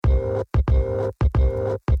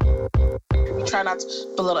try not to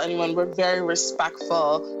belittle anyone. We're very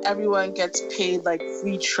respectful. Everyone gets paid like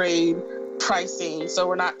free trade pricing, so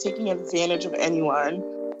we're not taking advantage of anyone.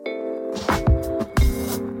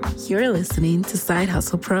 You're listening to Side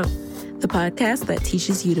Hustle Pro, the podcast that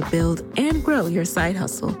teaches you to build and grow your side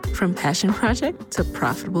hustle from passion project to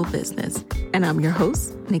profitable business. And I'm your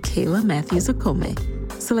host, Nicaila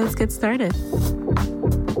Matthews-Okome. So let's get started.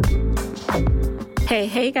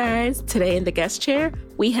 Hey guys. Today in the guest chair,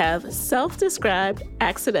 we have self-described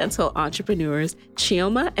accidental entrepreneurs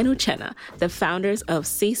Chioma and Uchenna, the founders of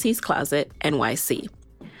CC's Closet, NYC.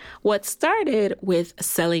 What started with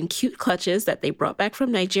selling cute clutches that they brought back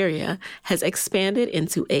from Nigeria has expanded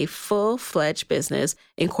into a full-fledged business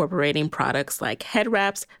incorporating products like head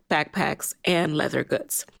wraps, backpacks, and leather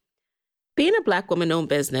goods. Being a Black woman-owned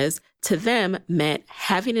business, to them, meant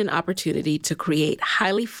having an opportunity to create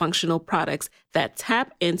highly functional products that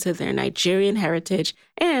tap into their Nigerian heritage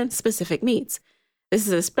and specific needs. This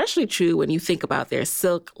is especially true when you think about their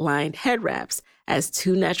silk-lined head wraps. As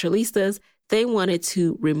two naturalistas, they wanted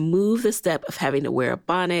to remove the step of having to wear a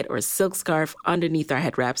bonnet or silk scarf underneath our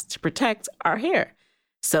head wraps to protect our hair.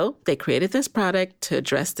 So they created this product to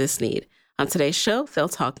address this need. On today's show, they'll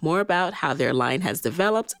talk more about how their line has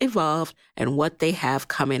developed, evolved, and what they have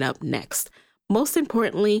coming up next. Most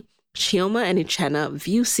importantly, Chioma and Uchenna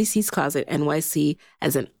view CC's Closet NYC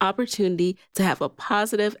as an opportunity to have a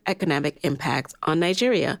positive economic impact on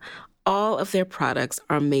Nigeria. All of their products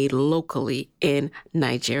are made locally in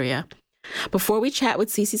Nigeria. Before we chat with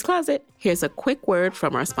CC's Closet, here's a quick word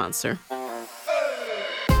from our sponsor.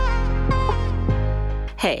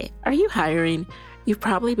 Hey, are you hiring? You've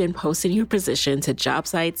probably been posting your position to job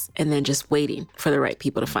sites and then just waiting for the right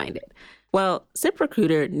people to find it. Well,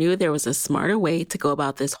 ZipRecruiter knew there was a smarter way to go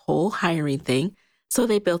about this whole hiring thing, so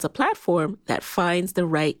they built a platform that finds the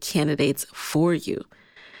right candidates for you.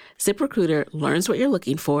 ZipRecruiter learns what you're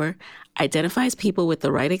looking for, identifies people with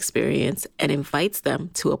the right experience, and invites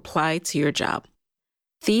them to apply to your job.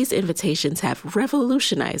 These invitations have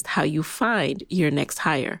revolutionized how you find your next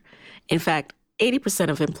hire. In fact, 80%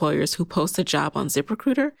 of employers who post a job on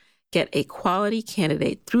ZipRecruiter get a quality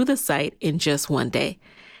candidate through the site in just one day.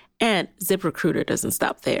 And ZipRecruiter doesn't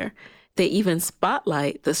stop there. They even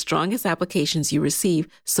spotlight the strongest applications you receive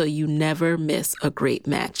so you never miss a great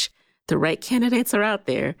match. The right candidates are out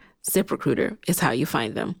there. ZipRecruiter is how you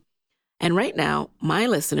find them. And right now, my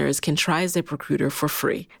listeners can try ZipRecruiter for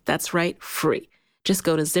free. That's right, free. Just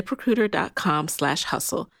go to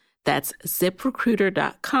ZipRecruiter.com/hustle. That's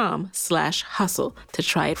ZipRecruiter.com/hustle to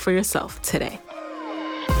try it for yourself today.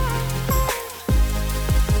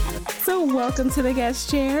 So welcome to the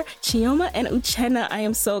guest chair, Chioma and Uchenna. I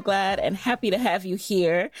am so glad and happy to have you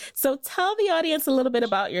here. So tell the audience a little bit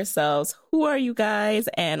about yourselves. Who are you guys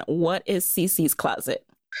and what is CC's Closet?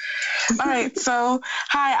 All right. So,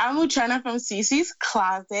 hi, I'm Uchenna from CC's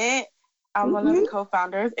Closet. I'm one of the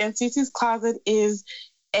co-founders, and CC's Closet is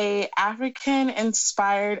a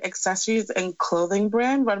African-inspired accessories and clothing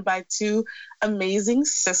brand run by two amazing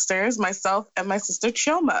sisters, myself and my sister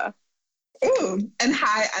Chioma. Ooh, and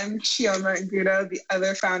hi, I'm Chioma Ngudo, the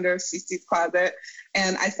other founder of CC's Closet,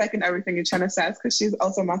 and I second everything Uchenna says because she's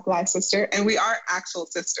also my fly sister, and we are actual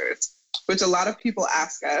sisters, which a lot of people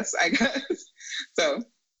ask us, I guess.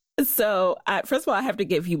 So, first of all, I have to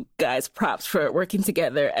give you guys props for working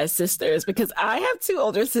together as sisters because I have two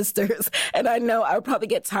older sisters and I know I would probably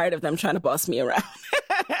get tired of them trying to boss me around.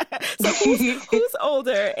 So who's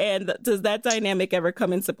older and does that dynamic ever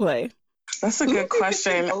come into play? That's a good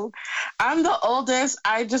question. I'm the oldest.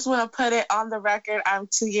 I just want to put it on the record. I'm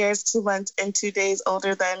 2 years, 2 months, and 2 days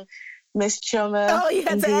older than Miss Chioma. Oh, you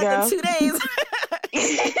had to add the 2 days.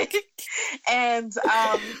 And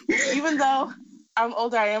even though I'm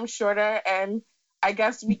older, I am shorter, and I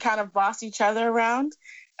guess we kind of boss each other around.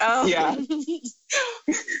 Yeah.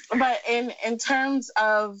 But in terms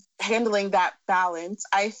of handling that balance,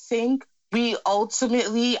 I think we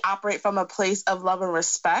ultimately operate from a place of love and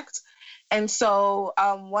respect. And so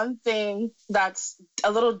one thing that's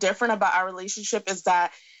a little different about our relationship is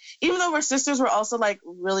that even though we're sisters, we're also like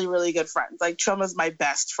really, really good friends. Like Chioma's my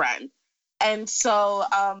best friend. And so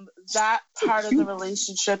that part of the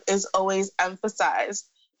relationship is always emphasized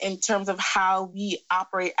in terms of how we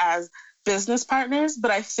operate as business partners. But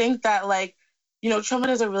I think that Chioma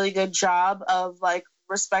does a really good job of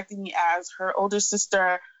respecting me as her older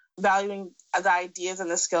sister, valuing the ideas and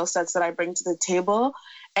the skill sets that I bring to the table.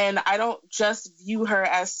 And I don't just view her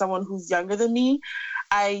as someone who's younger than me.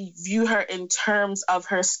 I view her in terms of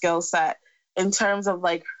her skill set, in terms of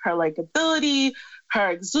her likability, her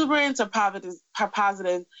exuberance, her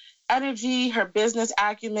positive energy, her business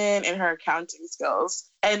acumen, and her accounting skills,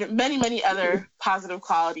 and many, many other positive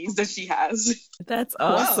qualities that she has. That's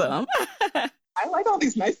awesome. Wow. I like all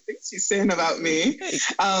these nice things she's saying about me.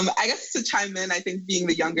 I guess to chime in, I think being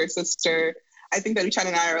the younger sister, I think that Uchenna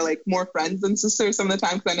and I are like more friends than sisters some of the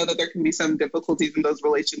time, because I know that there can be some difficulties in those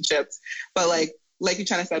relationships. But like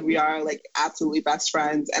Uchenna said, we are like absolutely best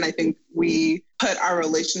friends. And I think we put our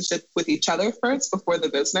relationship with each other first before the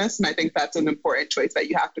business. And I think that's an important choice that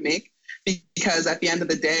you have to make, because at the end of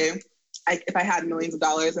the day, if I had millions of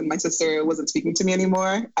dollars and my sister wasn't speaking to me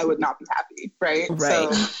anymore, I would not be happy, right?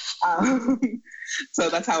 So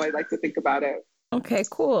that's how I like to think about it. Okay,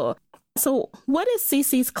 cool. So what is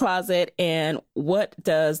CC's Closet and what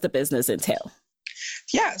does the business entail?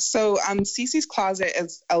 Yeah, so CC's Closet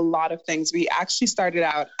is a lot of things. We actually started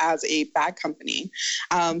out as a bag company.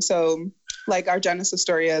 So like our genesis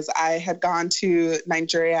story is, I had gone to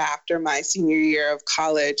Nigeria after my senior year of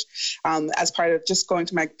college as part of just going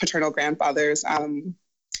to my paternal grandfather's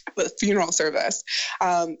funeral service.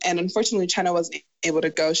 And unfortunately, Uchenna wasn't able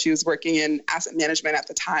to go. She was working in asset management at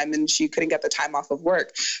the time, and she couldn't get the time off of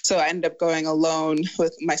work. So I ended up going alone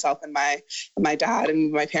with myself and my dad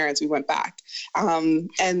and my parents. We went back.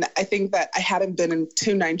 And I think that I hadn't been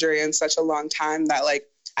to Nigeria in such a long time that like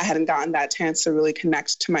I hadn't gotten that chance to really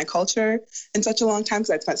connect to my culture in such a long time,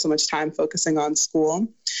 because I'd spent so much time focusing on school.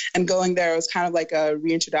 And going there was kind of like a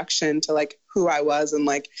reintroduction to like who I was, and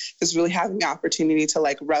like just really having the opportunity to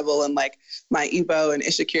like revel in like my Igbo and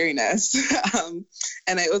Ishikiriness.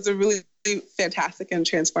 And it was a really fantastic and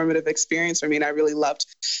transformative experience for me. And I really loved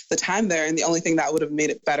the time there. And the only thing that would have made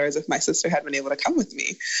it better is if my sister had been able to come with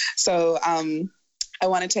me. So I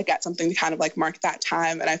wanted to get something to kind of like mark that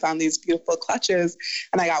time. And I found these beautiful clutches,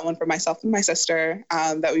 and I got one for myself and my sister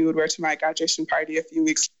that we would wear to my graduation party a few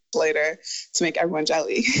weeks later to make everyone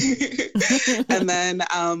jelly. And then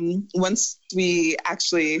once we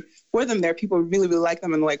actually wore them there, people really, really like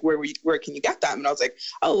them, and like, where can you get them? And I was like,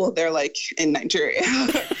 oh, well, they're like in Nigeria.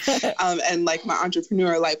 And like my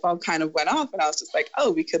entrepreneur light bulb kind of went off, and I was just like,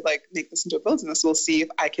 oh, we could like make this into a business. We'll see if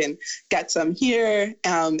I can get some here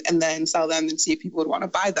and then sell them and see if people would want to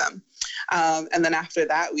buy them. And then after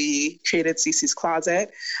that, we created CC's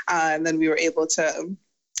Closet, and then we were able to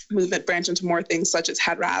branch into more things such as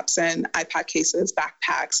head wraps and iPad cases,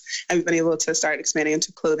 backpacks, and we've been able to start expanding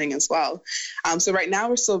into clothing as well. So right now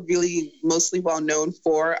we're still really mostly well known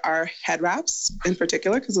for our head wraps in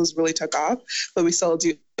particular, because those really took off, but we still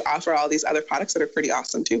do offer all these other products that are pretty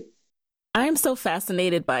awesome too. I'm so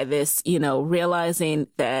fascinated by this, realizing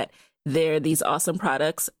that there are these awesome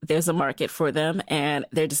products, there's a market for them, and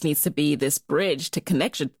there just needs to be this bridge to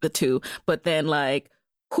connection the two. But then like,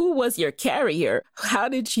 who was your carrier? How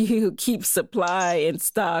did you keep supply in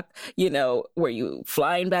stock? Were you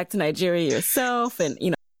flying back to Nigeria yourself? And,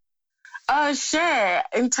 Sure.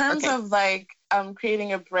 In terms of like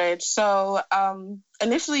creating a bridge. So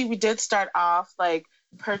initially we did start off like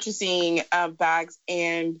purchasing bags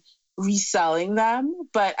and reselling them.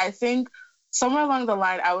 But I think somewhere along the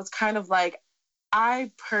line, I was kind of like,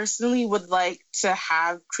 I personally would like to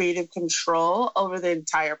have creative control over the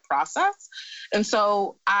entire process. And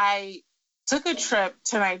so I took a trip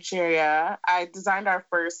to Nigeria. I designed our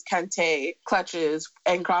first kente clutches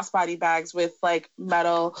and crossbody bags with like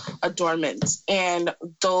metal adornments, and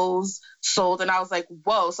those sold. And I was like,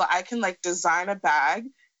 whoa, so I can like design a bag,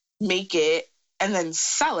 make it, and then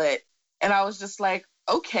sell it. And I was just like,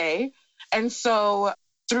 okay. And so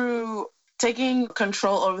through taking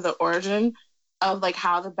control over the origin of like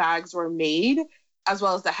how the bags were made, as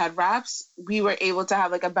well as the head wraps, we were able to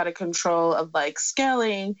have like a better control of like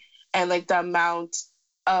scaling and like the amount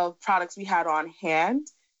of products we had on hand.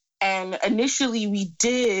 And initially we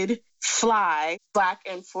did fly back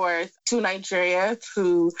and forth to Nigeria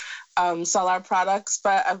to sell our products,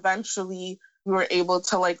 but eventually we were able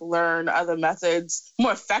to like learn other methods,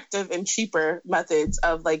 more effective and cheaper methods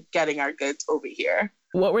of like getting our goods over here.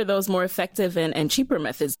 What were those more effective and cheaper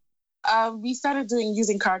methods? We started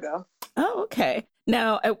using cargo. Oh, okay.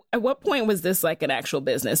 Now, at what point was this like an actual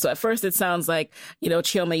business? So at first it sounds like,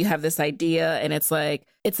 Chioma, you have this idea and it's like,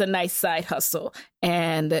 it's a nice side hustle.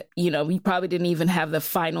 And, we probably didn't even have the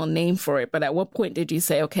final name for it. But at what point did you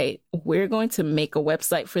say, okay, we're going to make a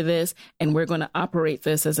website for this and we're going to operate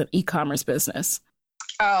this as an e-commerce business?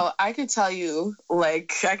 Oh, I can tell you,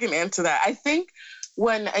 like, I can answer that. I think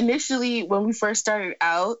when we first started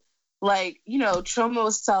out, like, Chioma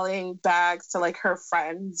was selling bags to like her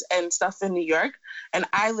friends and stuff in New York. And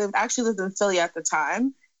I actually lived in Philly at the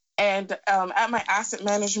time. And at my asset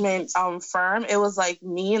management firm, it was like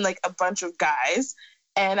me and like a bunch of guys.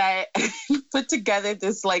 And I put together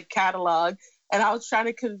this like catalog and I was trying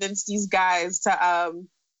to convince these guys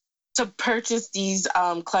to purchase these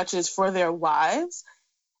clutches for their wives.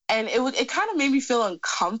 And it kind of made me feel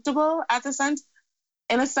uncomfortable in a sense.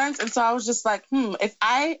 And so I was just like, if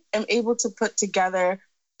I am able to put together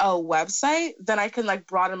a website, then I can like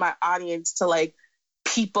broaden my audience to like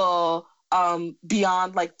people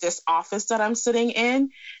beyond like this office that I'm sitting in,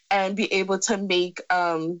 and be able to make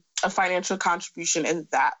a financial contribution in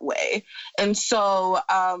that way. And so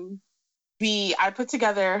I put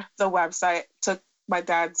together the website, took my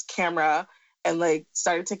dad's camera, and like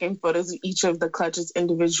started taking photos of each of the clutches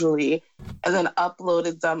individually, and then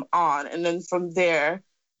uploaded them on. And then from there,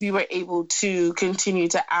 we were able to continue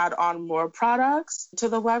to add on more products to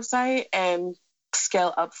the website and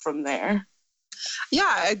scale up from there. Yeah,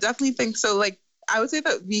 I definitely think so. Like, I would say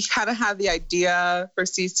that we kind of had the idea for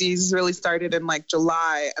CC's really started in like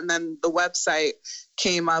July, and then the website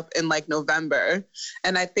came up in like November.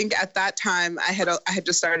 And I think at that time I had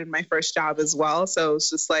just started my first job as well. So it's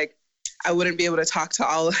just like, I wouldn't be able to talk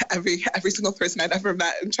to every single person I'd ever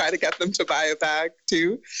met and try to get them to buy a bag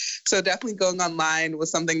too. So definitely going online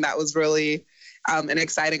was something that was really an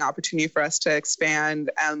exciting opportunity for us to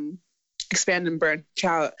expand and branch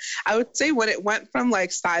out. I would say when it went from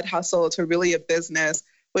like side hustle to really a business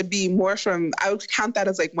would be more I would count that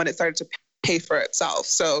as like when it started to pay for itself.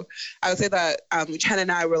 So I would say that Chen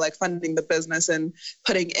and I were like funding the business and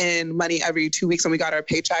putting in money every 2 weeks when we got our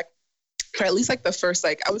paycheck for at least like the first,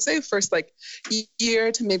 like, I would say first like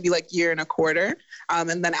year to maybe like year and a quarter.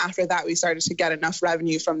 And then after that, we started to get enough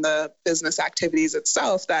revenue from the business activities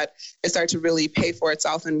itself that it started to really pay for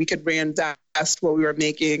itself, and we could reinvest what we were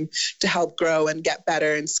making to help grow and get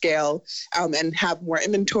better and scale, and have more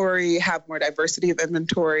inventory, have more diversity of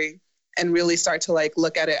inventory, and really start to like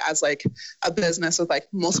look at it as like a business with like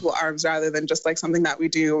multiple arms rather than just like something that we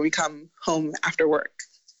do when we come home after work.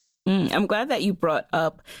 I'm glad that you brought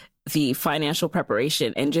up the financial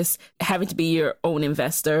preparation and just having to be your own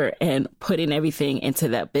investor and putting everything into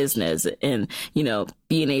that business and, you know,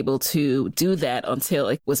 being able to do that until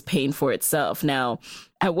it was paying for itself. Now,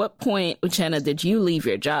 at what point, Uchenna, did you leave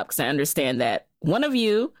your job? Because I understand that one of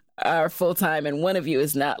you are full-time and one of you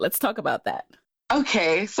is not. Let's talk about that.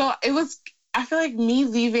 Okay. So I feel like me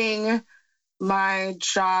leaving my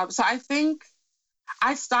job. So I think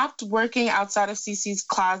I stopped working outside of CC's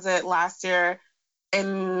Closet last year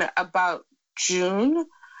in about June,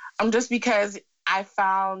 just because I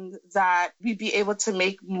found that we'd be able to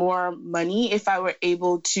make more money if I were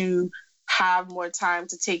able to have more time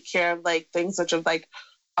to take care of like things such as like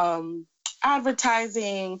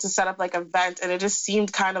advertising, to set up like events. And it just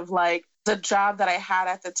seemed kind of like the job that I had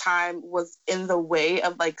at the time was in the way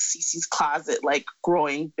of like CC's Closet like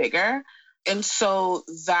growing bigger. And so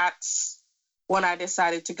that's when I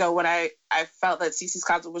decided to go, when I felt that CC's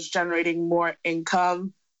Closet was generating more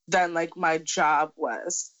income than like my job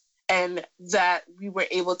was, and that we were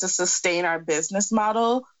able to sustain our business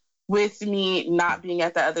model with me not being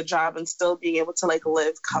at the other job and still being able to like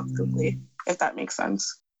live comfortably, if that makes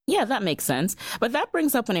sense. Yeah, that makes sense. But that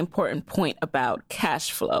brings up an important point about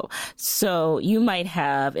cash flow. So you might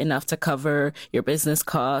have enough to cover your business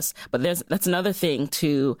costs, but that's another thing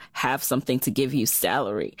to have something to give you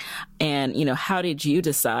salary. And, you know, how did you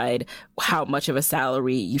decide how much of a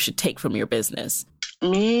salary you should take from your business?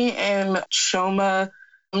 Me and Shoma,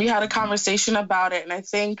 we had a conversation about it. And I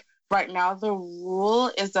think right now the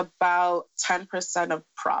rule is about 10% of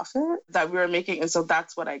profit that we were making. And so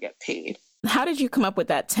that's what I get paid. How did you come up with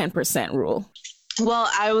that 10% rule? Well,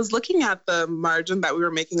 I was looking at the margin that we were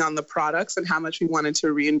making on the products and how much we wanted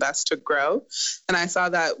to reinvest to grow. And I saw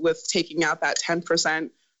that with taking out that 10%,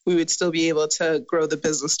 we would still be able to grow the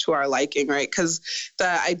business to our liking, right? Because the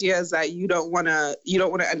idea is that you don't want to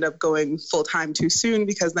end up going full time too soon,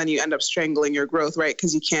 because then you end up strangling your growth, right?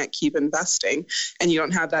 Because you can't keep investing and you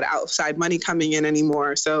don't have that outside money coming in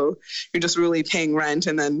anymore. So you're just really paying rent,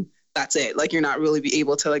 and then that's it. Like, you're not really be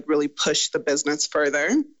able to like really push the business further.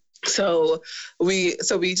 So we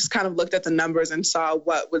just kind of looked at the numbers and saw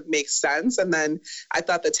what would make sense. And then I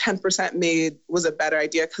thought the 10% was a better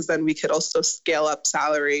idea, because then we could also scale up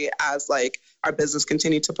salary as like our business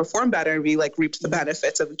continued to perform better, and we like reaped the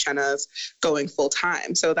benefits of Uchenna's going full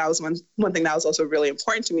time. So that was one thing that was also really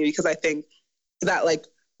important to me, because I think that like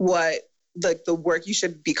the work, you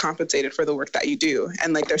should be compensated for the work that you do.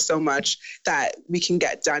 And like, there's so much that we can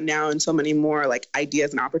get done now, and so many more like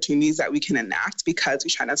ideas and opportunities that we can enact because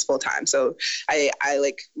Uchenna's full time. So I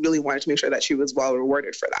like really wanted to make sure that she was well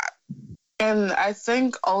rewarded for that. And I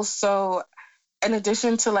think also, in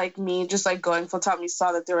addition to like me just like going full time, we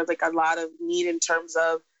saw that there was like a lot of need in terms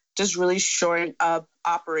of just really shoring up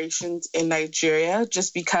operations in Nigeria,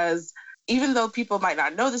 just because even though people might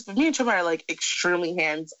not know this, but me and Chioma are like extremely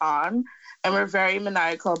hands-on, and we're very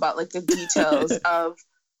maniacal about like the details of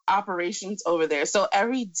operations over there. So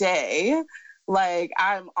every day, like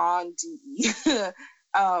I'm on duty.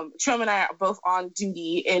 Chioma and I are both on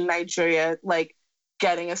duty in Nigeria, like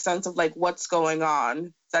getting a sense of like what's going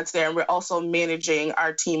on that's there. And we're also managing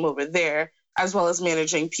our team over there as well as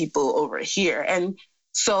managing people over here. And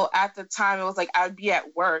so at the time it was like I'd be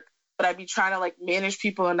at work, but I'd be trying to like manage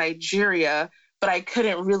people in Nigeria, but I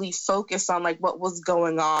couldn't really focus on like what was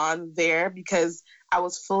going on there because I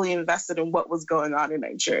was fully invested in what was going on in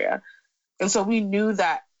Nigeria. And so we knew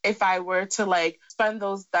that if I were to like spend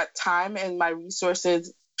that time and my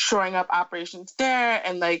resources shoring up operations there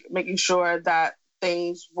and like making sure that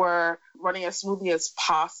things were running as smoothly as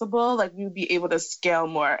possible, like we would be able to scale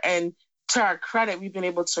more. And to our credit, we've been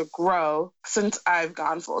able to grow since I've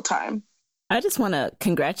gone full time. I just want to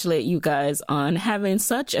congratulate you guys on having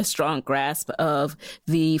such a strong grasp of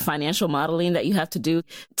the financial modeling that you have to do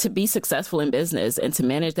to be successful in business and to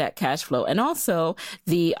manage that cash flow, and also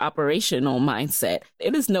the operational mindset.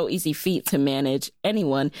 It is no easy feat to manage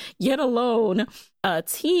anyone, yet alone a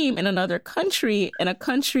team in another country, in a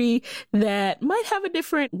country that might have a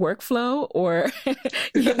different workflow or,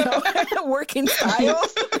 working style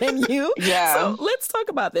than you. Yeah. So let's talk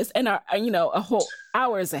about this and a whole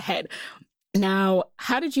hours ahead. Now,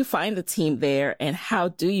 how did you find the team there, and how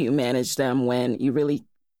do you manage them when you really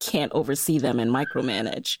can't oversee them and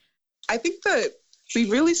micromanage? I think that we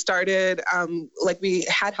really started, we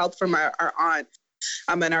had help from our aunt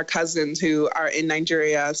and our cousins who are in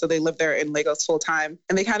Nigeria. So they live there in Lagos full time.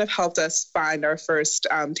 And they kind of helped us find our first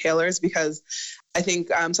tailors, because I think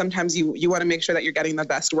sometimes you want to make sure that you're getting the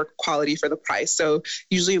best work quality for the price. So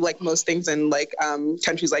usually, like most things in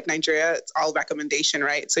countries like Nigeria, it's all recommendation,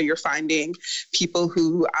 right? So you're finding people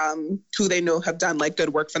who they know have done like good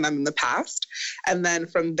work for them in the past. And then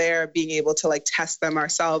from there, being able to like test them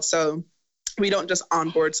ourselves. So we don't just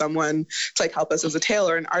onboard someone to like help us as a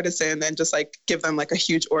tailor, an artisan, and just like give them like a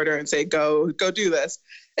huge order and say, go do this.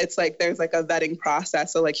 It's like there's like a vetting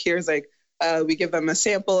process. So like here's like we give them a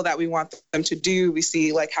sample that we want them to do. We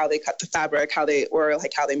see like how they cut the fabric, how they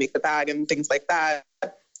make the bag and things like that.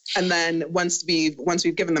 And then once we've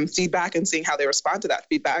given them feedback and seeing how they respond to that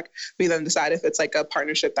feedback, we then decide if it's like a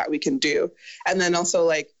partnership that we can do. And then also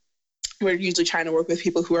like we're usually trying to work with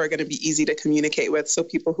people who are going to be easy to communicate with. So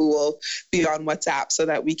people who will be on WhatsApp so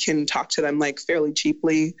that we can talk to them like fairly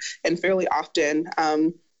cheaply and fairly often.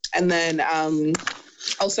 And then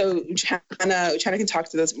also China can talk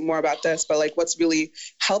to us more about this, but like what's really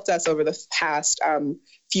helped us over the past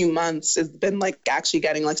few months has been like actually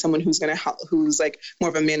getting like someone who's going to help, who's like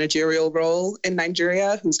more of a managerial role in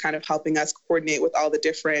Nigeria, who's kind of helping us coordinate with all the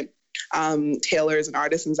different tailors and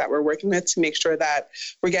artisans that we're working with to make sure that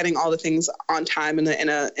we're getting all the things on time in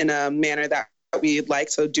a manner that we'd like.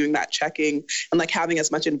 So doing that checking and like having as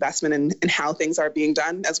much investment in how things are being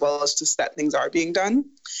done as well as just that things are being done.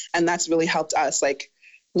 And that's really helped us like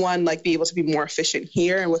one, like be able to be more efficient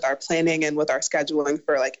here and with our planning and with our scheduling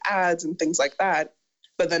for like ads and things like that.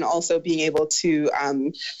 But then also being able to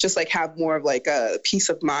just like have more of like a peace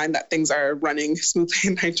of mind that things are running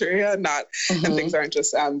smoothly in Nigeria, and things aren't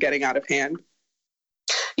just getting out of hand.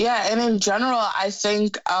 Yeah, and in general, I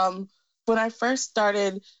think when I first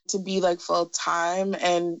started to be like full time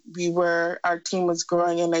and our team was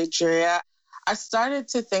growing in Nigeria, I started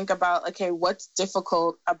to think about, okay, what's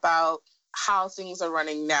difficult about how things are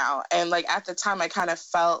running now? And like at the time, I kind of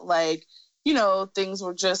felt like, things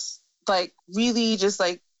were just like really just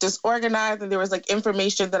like disorganized, and there was like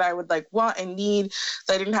information that I would like want and need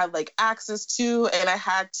that I didn't have like access to, and I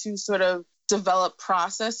had to sort of develop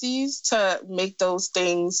processes to make those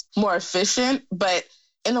things more efficient, but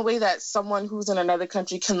in a way that someone who's in another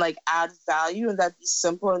country can like add value and that be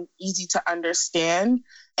simple and easy to understand.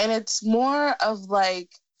 And it's more of like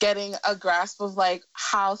getting a grasp of like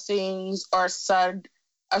how things are sort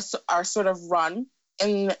of run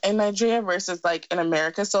in Nigeria versus like in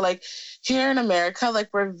America. So like here in America, like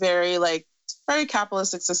we're very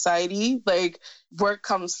capitalistic society. Like work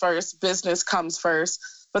comes first, business comes first.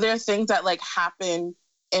 But there are things that like happen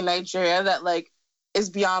in Nigeria that like is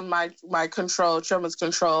beyond my control, Chioma's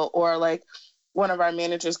control, or like one of our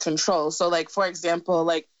managers' control. So like for example,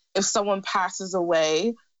 like if someone passes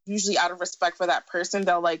away, usually out of respect for that person,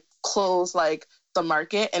 they'll like close like the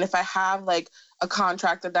market. And if I have like a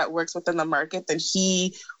contractor that works within the market, then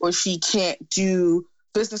he or she can't do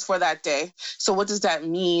business for that day. So what does that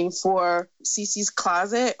mean for CC's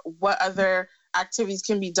Closet? What other activities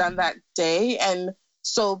can be done that day? And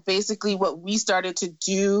so basically what we started to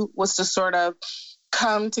do was to sort of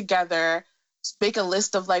come together make a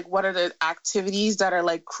list of like what are the activities that are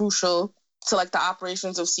like crucial to like the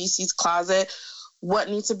operations of CC's Closet, what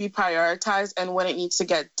needs to be prioritized and when it needs to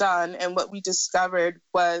get done. And what we discovered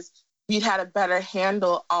was we'd had a better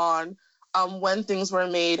handle on when things were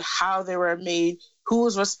made, how they were made, who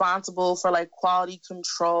was responsible for like quality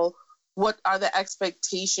control, what are the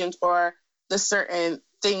expectations or the certain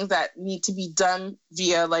things that need to be done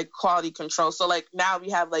via like quality control. So like now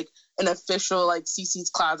we have like an official like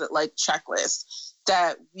CC's Closet like checklist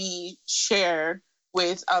that we share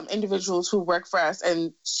with individuals who work for us,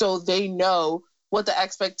 and so they know what the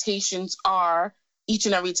expectations are each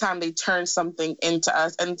and every time they turn something into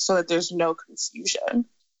us, and so that there's no confusion.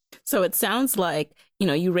 So it sounds like,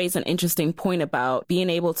 you raise an interesting point about being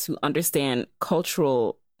able to understand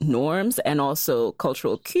cultural norms and also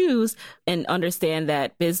cultural cues and understand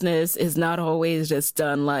that business is not always just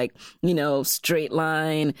done like, straight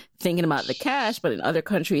line thinking about the cash, but in other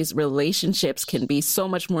countries, relationships can be so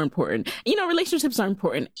much more important. Relationships are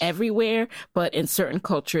important everywhere, but in certain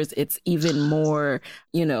cultures, it's even more,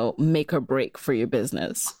 make or break for your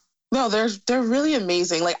business. No, they're really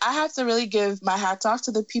amazing. Like, I have to really give my hats off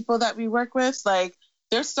to the people that we work with. Like,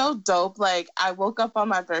 they're so dope. Like, I woke up on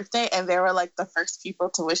my birthday and they were like the first people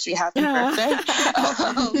to wish me happy birthday.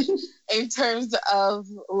 In terms of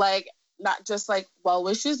like, not just like well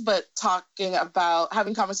wishes, but talking about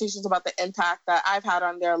having conversations about the impact that I've had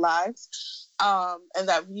on their lives. And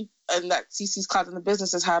that CC's Closet and the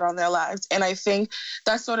business has had on their lives. And I think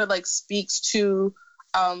that sort of like speaks to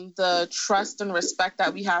the trust and respect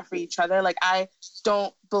that we have for each other. Like, I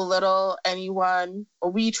don't belittle anyone,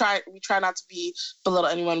 or we try not to belittle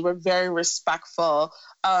anyone. We're very respectful.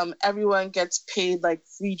 Everyone gets paid like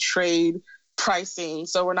free trade pricing,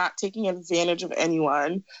 so we're not taking advantage of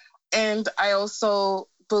anyone. And I also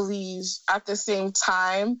believe at the same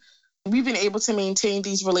time, we've been able to maintain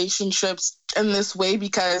these relationships in this way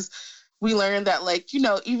because we learned that, like,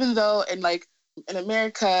 even though in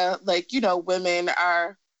America, like, women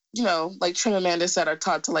are, like Trim Amanda said, are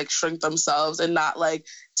taught to like shrink themselves and not like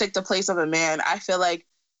take the place of a man. I feel like,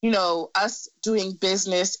 us doing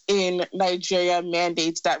business in Nigeria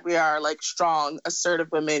mandates that we are like strong, assertive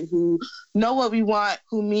women who know what we want,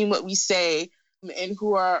 who mean what we say, and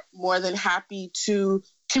who are more than happy to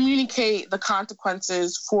communicate the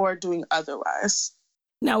consequences for doing otherwise.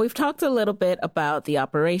 Now, we've talked a little bit about the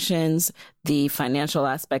operations, the financial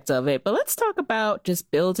aspect of it, but let's talk about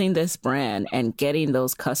just building this brand and getting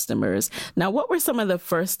those customers. Now, what were some of the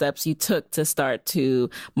first steps you took to start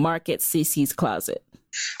to market CC's Closet?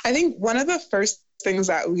 I think one of the first things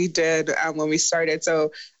that we did when we started,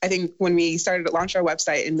 so I think when we started to launch our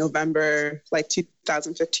website in November, like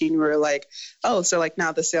 2015, we were like, oh, so like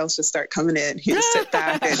now the sales just start coming in. You just sit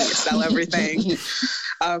back and you sell everything.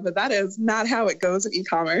 But that is not how it goes in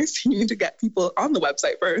e-commerce. You need to get people on the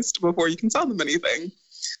website first before you can sell them anything.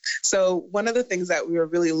 So one of the things that we were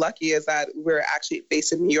really lucky is that we're actually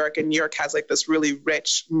based in New York, and New York has like this really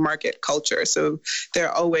rich market culture. So there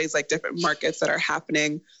are always like different markets that are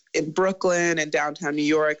happening in Brooklyn and downtown New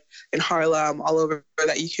York, in Harlem, all over,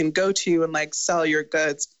 that you can go to and like sell your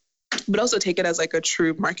goods, but also take it as like a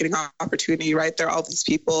true marketing opportunity, right? There are all these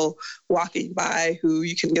people walking by who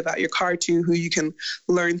you can give out your card to, who you can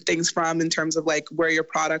learn things from in terms of like where your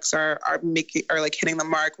products are making or like hitting the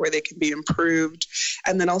mark, where they can be improved.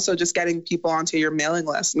 And then also just getting people onto your mailing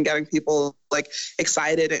list and getting people like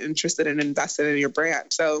excited and interested and invested in your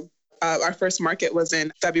brand. So our first market was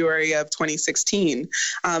in February of 2016.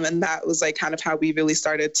 And that was like kind of how we really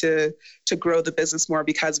started to grow the business more,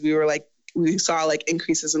 because we saw like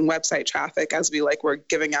increases in website traffic as we like were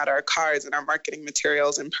giving out our cards and our marketing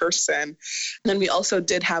materials in person. And then we also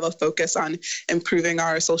did have a focus on improving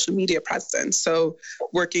our social media presence. So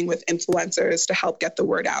working with influencers to help get the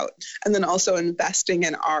word out, and then also investing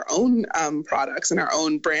in our own products and our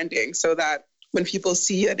own branding, so that when people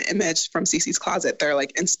see an image from CC's Closet, they're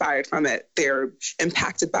like inspired from it. They're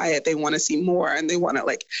impacted by it. They want to see more, and they want to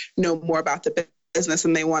like know more about the business,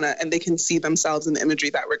 and they can see themselves in the imagery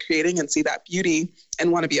that we're creating and see that beauty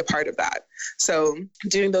and want to be a part of that. So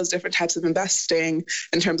doing those different types of investing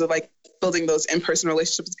in terms of like building those in-person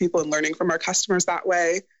relationships with people and learning from our customers that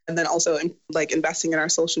way. And then also like investing in our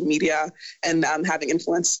social media and having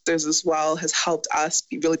influencers as well has helped us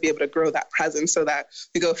really be able to grow that presence, so that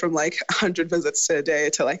we go from like 100 visits to a day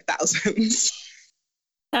to like thousands.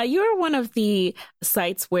 Now, you're one of the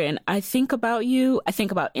sites when I think about you, I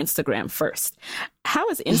think about Instagram first. How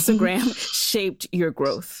has Instagram shaped your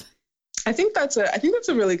growth? I think that's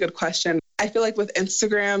a really good question. I feel like with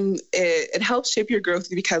Instagram, it helps shape your growth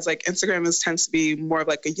because like Instagram tends to be more of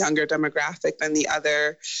like a younger demographic than the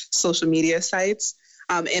other social media sites.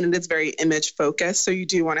 And it is very image focused. So you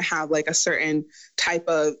do want to have like a certain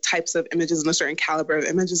types of images and a certain caliber of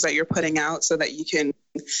images that you're putting out so that you can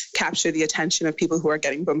capture the attention of people who are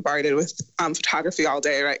getting bombarded with photography all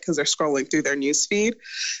day, right? Because they're scrolling through their news feed.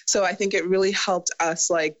 So I think it really helped us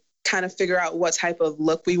like kind of figure out what type of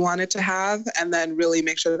look we wanted to have, and then really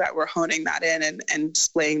make sure that we're honing that in and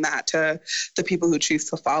displaying that to the people who choose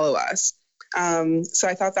to follow us. So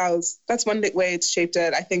I thought that's one way it's shaped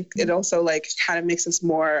it. I think it also like kind of makes us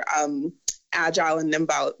more agile and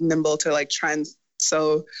nimble to like trends.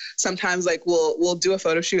 So sometimes like we'll do a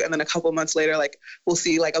photo shoot, and then a couple months later, like we'll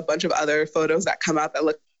see like a bunch of other photos that come out that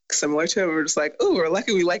look similar to it. We're just like, oh, we're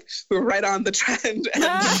lucky we're right on the trend.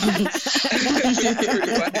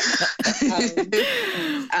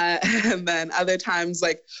 And then other times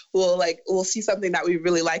like we'll see something that we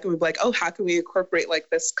really like, and we'll be like, oh, how can we incorporate like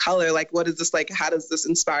this color? Like, what is this like? How does this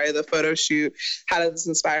inspire the photo shoot? How does this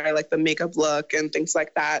inspire like the makeup look and things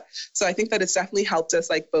like that? So I think that it's definitely helped us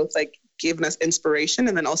like both like given us inspiration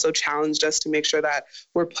and then also challenged us to make sure that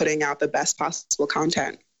we're putting out the best possible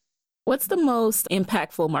content. What's the most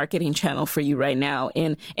impactful marketing channel for you right now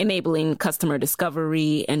in enabling customer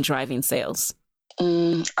discovery and driving sales?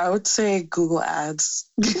 I would say Google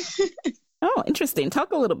Ads. Oh, interesting.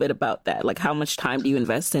 Talk a little bit about that. Like, how much time do you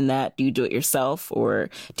invest in that? Do you do it yourself, or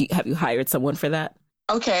have you hired someone for that?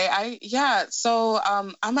 Okay. So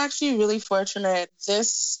I'm actually really fortunate.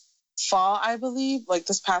 This fall, I believe, like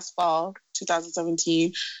this past fall,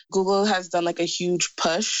 2017, Google has done like a huge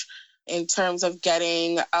push in terms of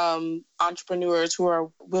getting entrepreneurs who are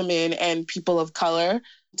women and people of color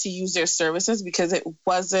to use their services, because it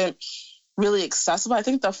wasn't really accessible. I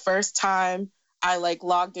think the first time I like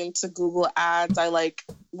logged into Google Ads, I like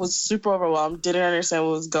was super overwhelmed, didn't understand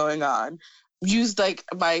what was going on, used like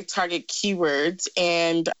my target keywords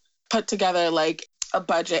and put together like a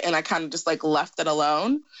budget, and I kind of just like left it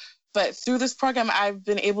alone. But through this program, I've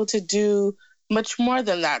been able to do much more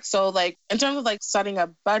than that. So like in terms of like setting a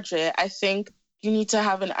budget, I think you need to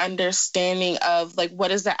have an understanding of like what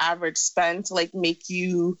is the average spend to like make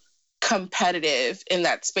you competitive in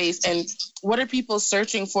that space, and what are people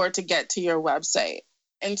searching for to get to your website.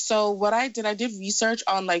 And so what I did research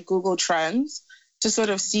on like Google Trends to sort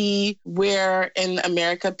of see where in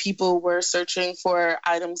America people were searching for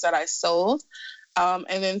items that I sold. And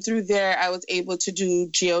then through there, I was able to do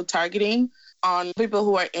geo-targeting on people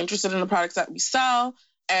who are interested in the products that we sell.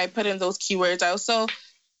 And I put in those keywords. I also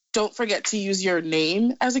don't forget to use your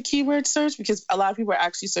name as a keyword search, because a lot of people are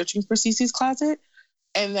actually searching for CC's Closet.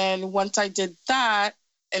 And then once I did that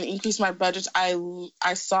and increased my budget, I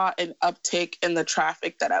saw an uptick in the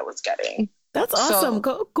traffic that I was getting. That's awesome. So,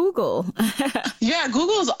 go Google. Yeah,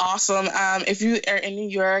 Google is awesome. If you are in New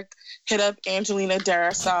York, hit up Angelina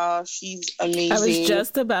Darasol. She's amazing. I was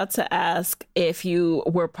just about to ask if you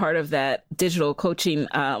were part of that digital coaching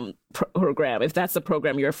program, if that's the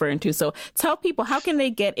program you're referring to. So tell people, how can they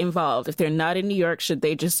get involved? If they're not in New York, should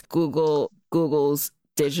they just Google Google's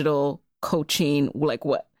digital coaching? Like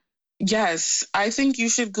what? Yes, I think you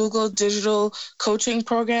should Google digital coaching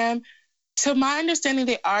program. To my understanding,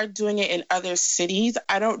 they are doing it in other cities.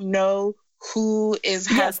 I don't know who is...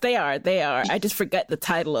 Yes, they are. I just forget the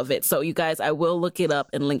title of it. So you guys, I will look it up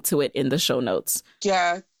and link to it in the show notes.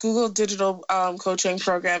 Yeah, Google digital coaching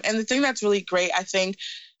program. And the thing that's really great, I think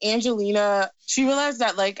Angelina, she realized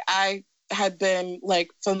that like I had been like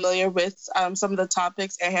familiar with some of the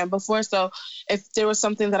topics at hand before. So if there was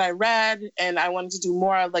something that I read and I wanted to do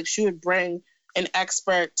more of, like she would bring an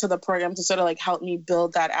expert to the program to sort of like help me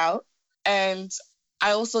build that out. And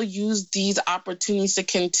I also use these opportunities to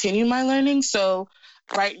continue my learning. So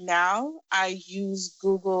right now I use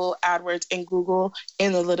Google AdWords and Google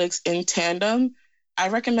Analytics in tandem. I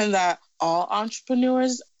recommend that all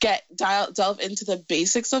entrepreneurs delve into the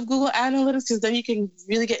basics of Google Analytics, because then you can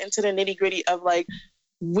really get into the nitty-gritty of like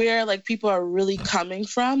where like people are really coming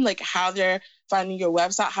from, like how they're finding your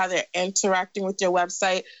website, how they're interacting with your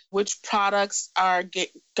website, which products are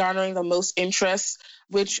garnering the most interest,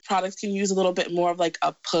 which products can use a little bit more of like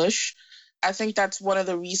a push. I think that's one of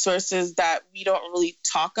the resources that we don't really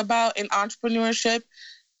talk about in entrepreneurship,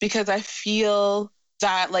 because I feel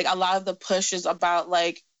that like a lot of the push is about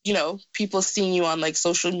like, you know, people seeing you on like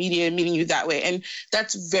social media and meeting you that way. And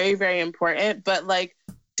that's very, very important. But like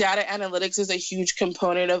data analytics is a huge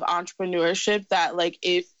component of entrepreneurship that like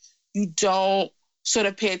if you don't sort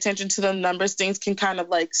of pay attention to the numbers, things can kind of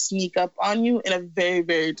like sneak up on you in a very,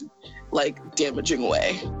 very like damaging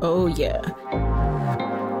way. Oh, yeah.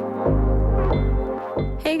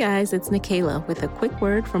 Hey guys, it's Nikayla with a quick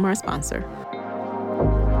word from our sponsor.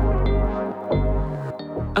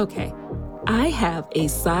 Okay, I have a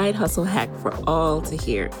side hustle hack for all to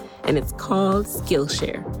hear, and it's called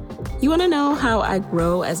Skillshare. You want to know how I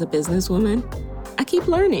grow as a businesswoman? I keep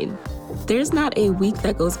learning. There's not a week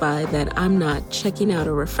that goes by that I'm not checking out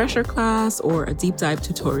a refresher class or a deep dive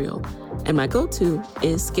tutorial, and my go-to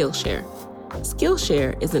is Skillshare.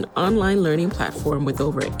 Skillshare is an online learning platform with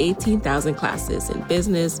over 18,000 classes in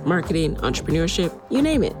business, marketing, entrepreneurship, you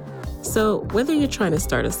name it. So whether you're trying to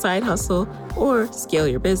start a side hustle or scale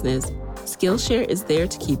your business, Skillshare is there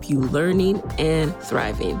to keep you learning and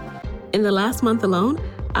thriving. In the last month alone,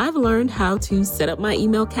 I've learned how to set up my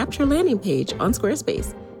email capture landing page on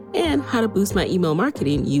Squarespace and how to boost my email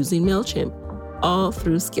marketing using MailChimp, all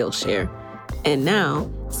through Skillshare. And now,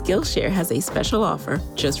 Skillshare has a special offer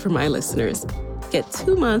just for my listeners. Get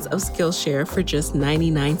 2 months of Skillshare for just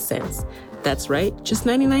 99 cents. That's right, just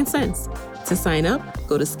 99 cents. To sign up,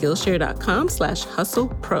 go to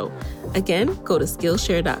Skillshare.com/hustlepro. Again, go to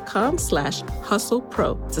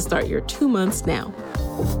Skillshare.com/hustlepro to start your 2 months now.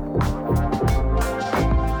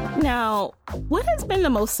 Now, what has been the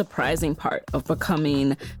most surprising part of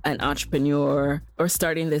becoming an entrepreneur or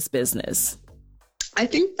starting this business? I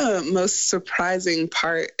think the most surprising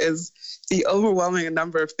part is the overwhelming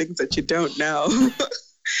number of things that you don't know.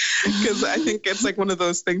 Because I think it's like one of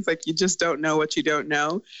those things like you just don't know what you don't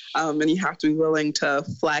know. And you have to be willing to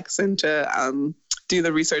flex and to do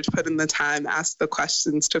the research, put in the time, ask the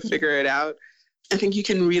questions to figure it out. I think you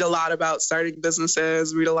can read a lot about starting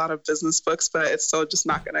businesses, read a lot of business books, but it's still just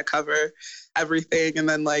not going to cover everything. And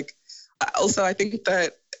then like, also I think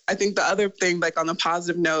the other thing, like on a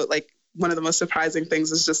positive note, like one of the most surprising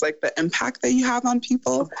things is just like the impact that you have on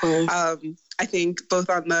people. I think both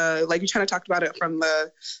on the, like you kind of talked about it from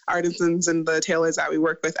the artisans and the tailors that we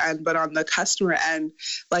work with end, but on the customer end,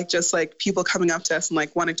 like just like people coming up to us and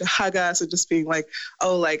like wanting to hug us and just being like,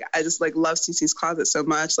 oh, like I just like love CC's Closet so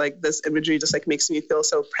much. Like this imagery just like makes me feel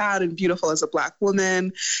so proud and beautiful as a Black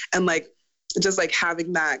woman. And like, just like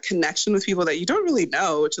having that connection with people that you don't really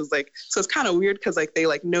know, which is like, so it's kind of weird because like they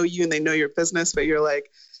like know you and they know your business, but you're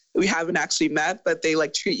like, we haven't actually met, but they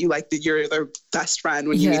like treat you like you're their best friend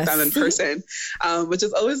when you meet them in person, which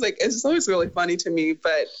is always like, it's always really funny to me.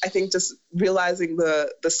 But I think just realizing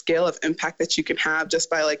the scale of impact that you can have just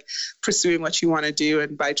by like pursuing what you want to do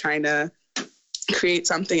and by trying to create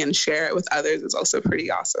something and share it with others is also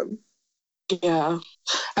pretty awesome. Yeah,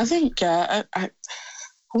 I think, I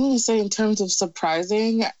want to say in terms of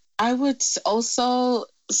surprising, I would also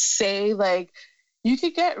say like, you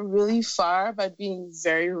could get really far by being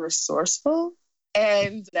very resourceful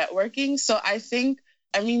and networking. So I think,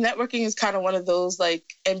 networking is kind of one of those like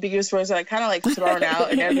ambiguous words that I kind of like thrown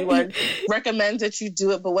out and everyone recommends that you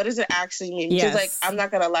do it. But what does it actually mean? Because like, I'm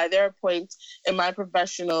not going to lie, there are points in my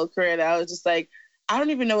professional career that I was just like, I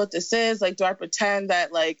don't even know what this is. Like, do I pretend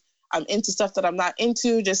that like I'm into stuff that I'm not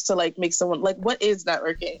into just to like make someone like, what is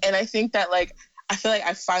networking? And I think that like, I feel like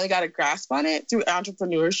I finally got a grasp on it through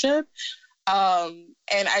entrepreneurship.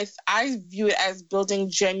 And I view it as building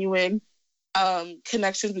genuine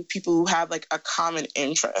connections with people who have like a common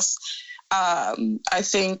interest. I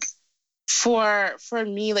think for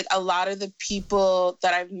me, like a lot of the people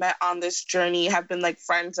that I've met on this journey have been like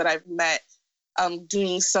friends that I've met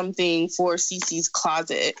doing something for CC's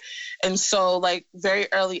Closet. And so like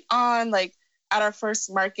very early on, like at our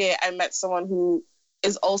first market, I met someone who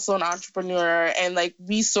is also an entrepreneur, and like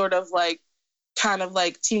we sort of like kind of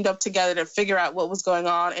like teamed up together to figure out what was going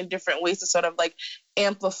on in different ways to sort of like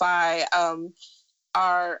amplify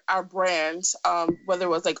our brand, whether it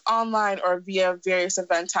was like online or via various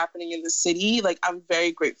events happening in the city. Like I'm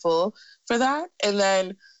very grateful for that. And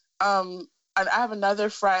then and I have another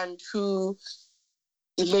friend who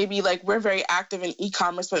maybe like we're very active in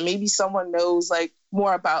e-commerce, but maybe someone knows like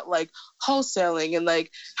more about like wholesaling and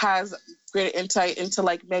like has greater insight into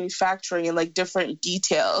like manufacturing and like different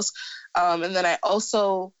details. And then I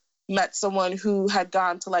also met someone who had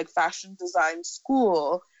gone to like fashion design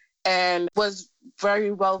school and was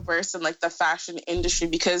very well versed in like the fashion industry,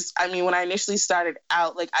 because I mean, when I initially started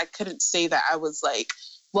out, like I couldn't say that I was like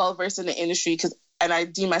well versed in the industry and I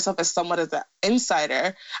deem myself as somewhat as an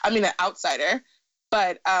outsider.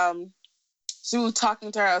 But through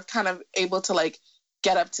talking to her, I was kind of able to like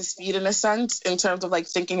get up to speed in a sense in terms of like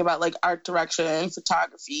thinking about like art direction,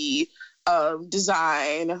 photography,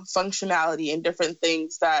 design, functionality, and different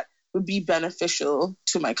things that would be beneficial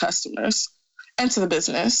to my customers and to the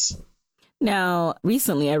business. Now,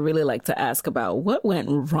 recently, I really like to ask about what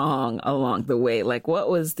went wrong along the way. Like, what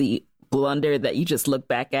was the blunder that you just look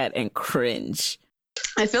back at and cringe?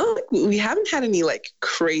 I feel like we haven't had any like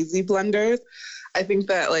crazy blunders. I think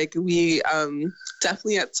that like we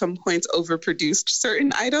definitely at some points overproduced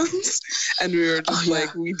certain items, and we were just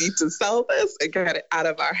like, we need to sell this and get it out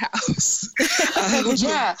of our house.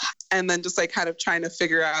 And then just like kind of trying to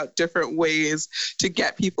figure out different ways to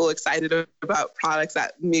get people excited about products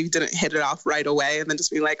that maybe didn't hit it off right away, and then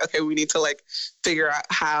just being like, okay, we need to like figure out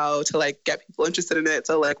how to like get people interested in it.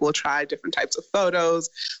 So like we'll try different types of photos,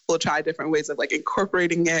 we'll try different ways of like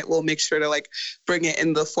incorporating it, we'll make sure to like bring it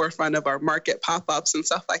in the forefront of our market pop-ups and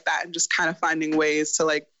stuff like that, and just kind of finding ways to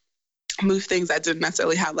like move things that didn't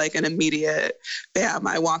necessarily have like an immediate bam,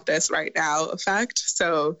 I want this right now effect.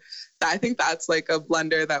 So I think that's like a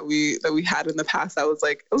blender that we had in the past that was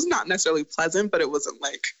like, it was not necessarily pleasant, but it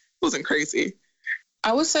wasn't crazy.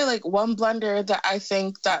 I would say like one blender that I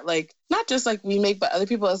think that like not just like we make but other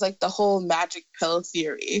people is like the whole magic pill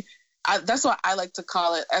theory. That's what I like to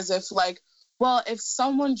call it, as if like, well, if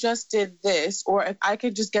someone just did this, or if I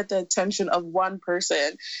could just get the attention of one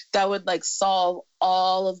person, that would like solve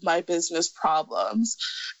all of my business problems.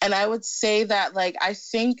 And I would say that like I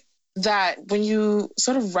think that when you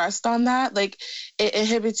sort of rest on that, like it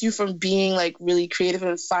inhibits you from being like really creative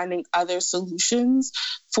and finding other solutions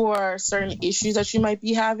for certain issues that you might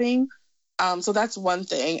be having. So that's one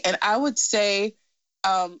thing. And I would say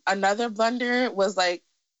another blunder was like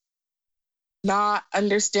not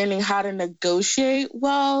understanding how to negotiate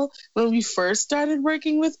well when we first started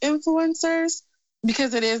working with influencers,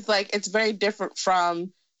 because it is like, it's very different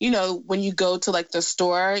from, you know, when you go to like the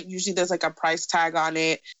store, usually there's like a price tag on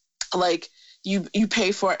it, like you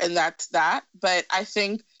pay for it and that's that. But I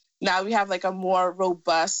think now we have like a more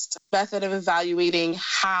robust method of evaluating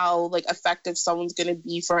how like effective someone's going to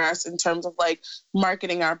be for us in terms of like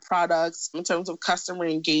marketing our products, in terms of customer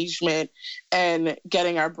engagement and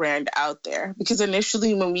getting our brand out there. Because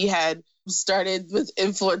initially when we had started with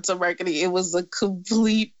influencer marketing, it was a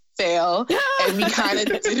complete fail and we kind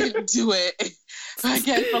of didn't do it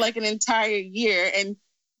again for like an entire year. And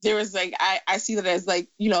there was like, I see that as like,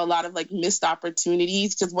 you know, a lot of like missed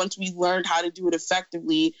opportunities, because once we learned how to do it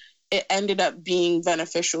effectively, it ended up being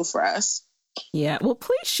beneficial for us. Yeah. Well,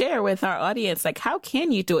 please share with our audience, like, how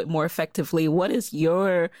can you do it more effectively? What is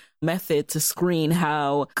your method to screen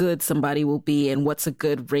how good somebody will be and what's a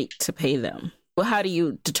good rate to pay them? Well, how do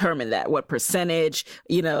you determine that? What percentage,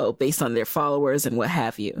 you know, based on their followers and what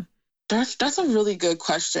have you? That's a really good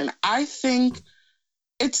question. I think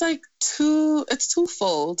it's like it's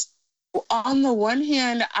twofold. On the one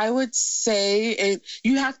hand, I would say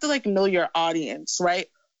you have to like know your audience, right?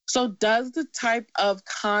 So does the type of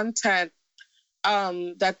content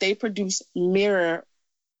that they produce mirror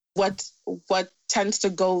what tends to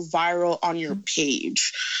go viral on your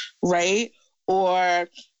page, right? Or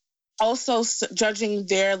also judging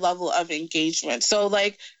their level of engagement. So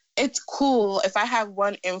like, it's cool if I have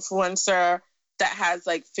one influencer that has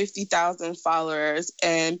like 50,000 followers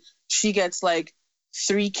and she gets like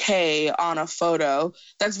 3K on a photo.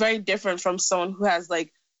 That's very different from someone who has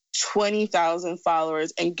like 20,000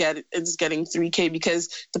 followers and is getting 3K, because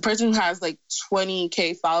the person who has like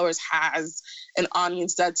 20K followers has an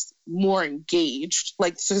audience that's more engaged,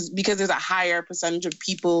 like because there's a higher percentage of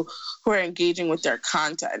people who are engaging with their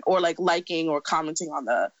content or like liking or commenting on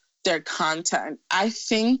their content. I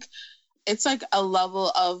think it's like a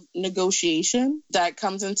level of negotiation that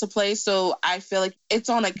comes into play. So I feel like it's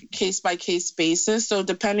on a case-by-case basis. So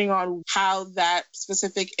depending on how that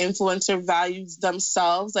specific influencer values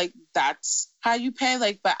themselves, like that's how you pay.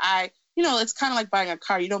 Like, but it's kind of like buying a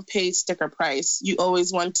car. You don't pay sticker price. You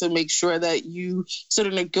always want to make sure that you sort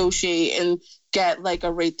of negotiate and get like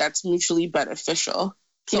a rate that's mutually beneficial.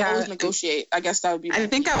 So always negotiate. I guess that would be. I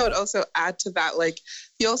think I would also add to that, like,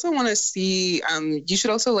 you also want to see, you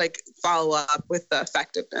should also like follow up with the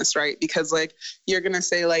effectiveness, right? Because like, you're going to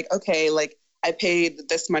say like, okay, like I paid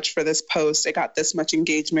this much for this post. It got this much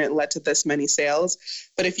engagement, led to this many sales.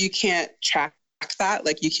 But if you can't track that,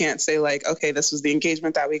 like you can't say like, okay, this was the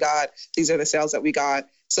engagement that we got. These are the sales that we got.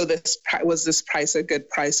 So was this price a good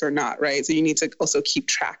price or not, right? So you need to also keep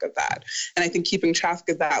track of that. And I think keeping track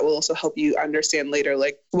of that will also help you understand later,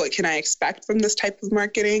 like, what can I expect from this type of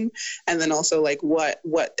marketing? And then also like, what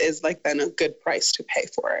is like then a good price to pay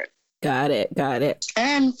for it? Got it.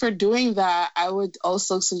 And for doing that, I would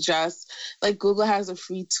also suggest, like, Google has a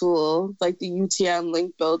free tool, like the UTM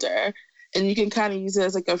link builder, and you can kind of use it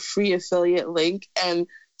as like a free affiliate link, and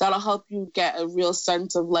that'll help you get a real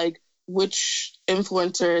sense of like which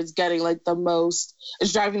influencer is getting like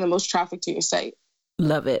is driving the most traffic to your site.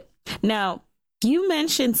 Love it. Now, You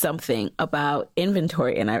mentioned something about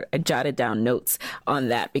inventory, and I jotted down notes on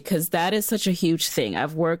that because that is such a huge thing.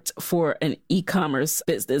 I've worked for an e-commerce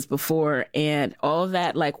business before, and all of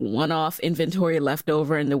that like one-off inventory left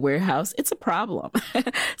over in the warehouse, it's a problem.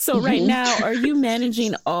 So right now, are you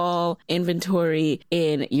managing all inventory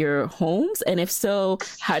in your homes? And if so,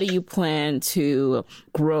 how do you plan to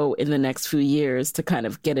grow in the next few years to kind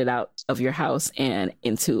of get it out of your house and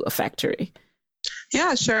into a factory?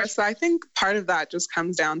 Yeah, sure. So I think part of that just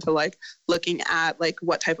comes down to like looking at like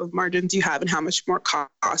what type of margins you have and how much more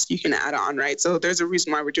cost you can add on, right? So there's a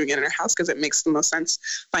reason why we're doing it in our house because it makes the most sense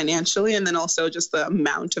financially. And then also just the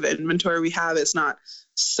amount of inventory we have is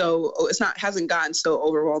hasn't gotten so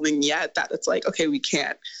overwhelming yet that it's like, okay, we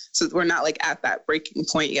can't. So we're not like at that breaking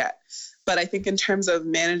point yet. But I think in terms of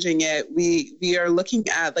managing it, we are looking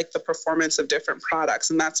at like the performance of different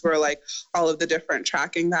products. And that's where like all of the different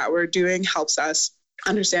tracking that we're doing helps us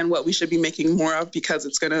understand what we should be making more of, because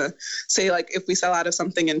it's going to say like if we sell out of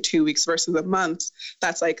something in 2 weeks versus a month,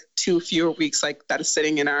 that's like 2 fewer weeks like that is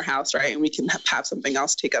sitting in our house, right? And we can have something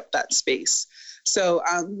else take up that space. So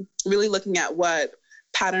really looking at what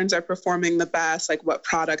patterns are performing the best, like what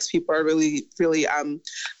products people are really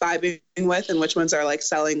vibing with, and which ones are like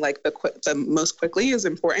selling like the most quickly is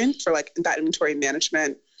important for like that inventory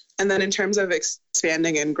management. And then in terms of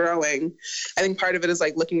expanding and growing, I think part of it is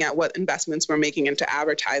like looking at what investments we're making into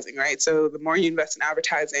advertising, right? So the more you invest in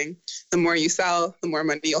advertising, the more you sell, the more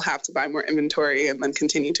money you'll have to buy more inventory and then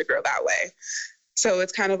continue to grow that way. So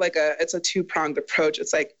it's kind of like it's a two-pronged approach.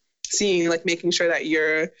 It's like seeing, like making sure that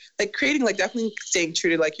you're like creating, like definitely staying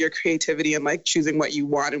true to like your creativity and like choosing what you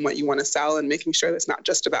want and what you want to sell, and making sure that it's not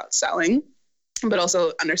just about selling, but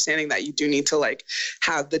also understanding that you do need to like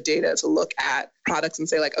have the data to look at products and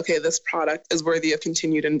say like, okay, this product is worthy of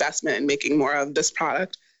continued investment, and making more of this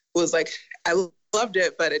product was like, I loved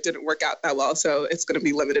it, but it didn't work out that well. So it's going to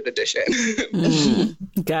be limited edition.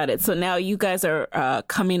 Got it. So now you guys are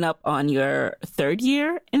coming up on your 3rd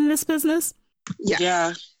year in this business.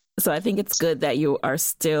 Yeah. So I think it's good that you are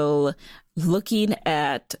still looking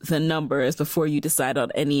at the numbers before you decide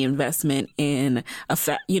on any investment in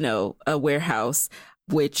a warehouse,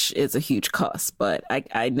 which is a huge cost. But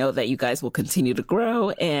I know that you guys will continue to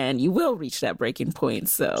grow and you will reach that breaking point.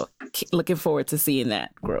 So looking forward to seeing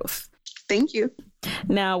that growth. Thank you.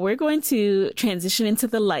 Now we're going to transition into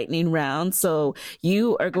the lightning round. So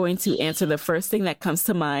you are going to answer the first thing that comes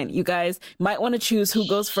to mind. You guys might want to choose who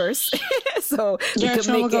goes first. So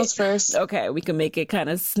Chioma goes first. Okay, we can make it kind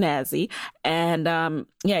of snazzy. And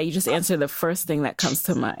you just answer the first thing that comes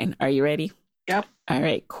to mind. Are you ready? Yep. All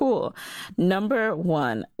right, cool. Number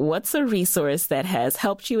 1, what's a resource that has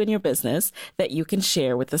helped you in your business that you can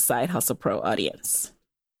share with the Side Hustle Pro audience?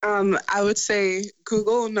 I would say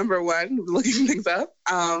Google, number 1, looking things up.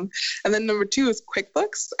 And then number 2 is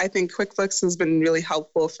QuickBooks. I think QuickBooks has been really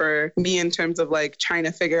helpful for me in terms of like trying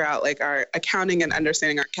to figure out like our accounting and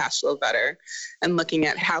understanding our cash flow better, and looking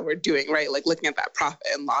at how we're doing, right? Like looking at that profit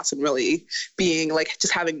and loss and really being like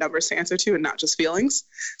just having numbers to answer to and not just feelings.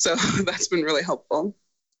 So that's been really helpful.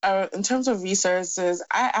 In terms of resources,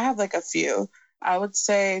 I have like a few. I would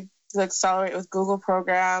say the Accelerate with Google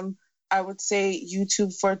program. I would say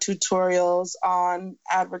YouTube for tutorials on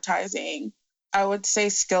advertising. I would say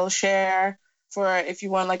Skillshare for if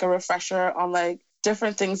you want like a refresher on like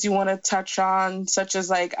different things you want to touch on, such as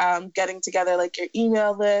like getting together like your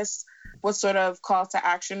email list, what sort of calls to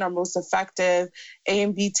action are most effective,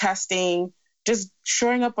 A/B testing, just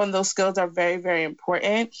showing up on those skills are very, very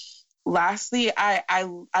important. Lastly, I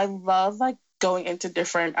love like going into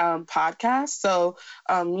different podcasts. So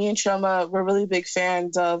me and Chioma, we're really big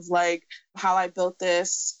fans of like How I Built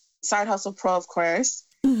This, Side Hustle Pro, of course,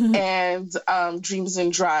 and Dreams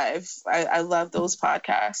and Drive. I love those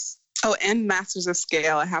podcasts. Oh, and Masters of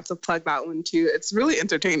Scale. I have to plug that one too. It's really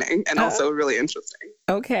entertaining and also really interesting.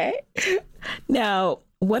 Okay. Now,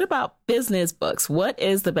 what about business books? What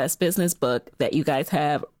is the best business book that you guys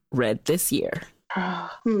have read this year? I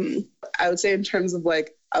would say in terms of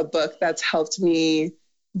like a book that's helped me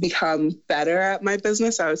become better at my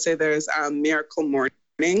business, I would say there's Miracle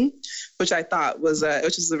Morning, which I thought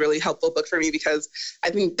which is a really helpful book for me, because I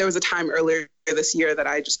think there was a time earlier this year that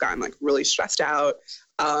I just gotten like really stressed out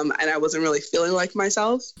and I wasn't really feeling like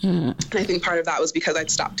myself. And I think part of that was because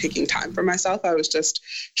I'd stopped taking time for myself. I was just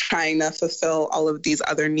trying to fulfill all of these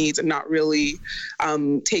other needs and not really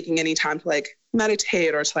taking any time to like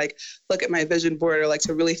meditate or to like look at my vision board or like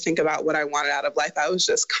to really think about what I wanted out of life. I was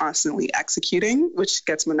just constantly executing, which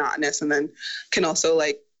gets monotonous and then can also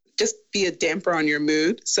like just be a damper on your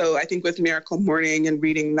mood. So I think with Miracle Morning and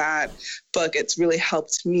reading that book, it's really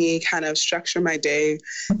helped me kind of structure my day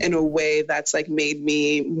in a way that's like made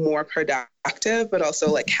me more productive, but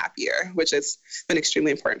also like happier, which has been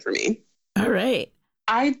extremely important for me. All right.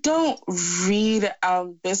 I don't read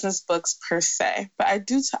business books per se, but I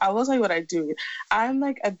will tell you what I do read. I'm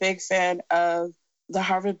like a big fan of the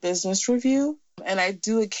Harvard Business Review. And I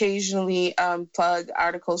do occasionally plug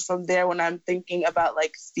articles from there when I'm thinking about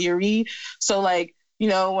like theory. So like, you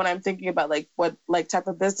know, when I'm thinking about like what like type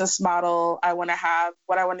of business model I want to have,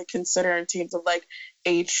 what I want to consider in terms of like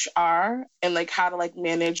HR and like how to like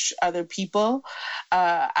manage other people.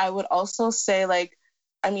 I would also say like,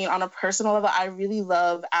 I mean, on a personal level, I really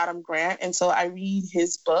love Adam Grant. And so I read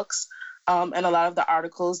his books and a lot of the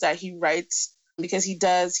articles that he writes, because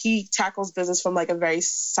he tackles business from like a very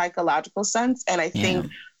psychological sense. And I think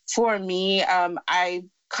for me, I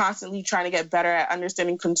constantly trying to get better at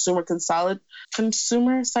understanding consumer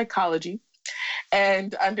psychology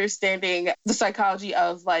and understanding the psychology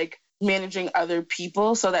of like managing other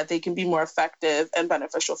people so that they can be more effective and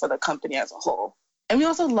beneficial for the company as a whole. And we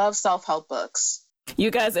also love self-help books. You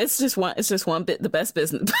guys, it's just one bit, the best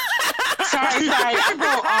business. Sorry, I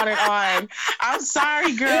go on and on. I'm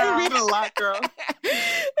sorry, girl. You read a lot, girl.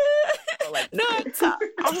 No,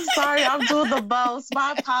 I'm sorry. I'm doing the most.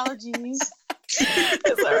 My apologies.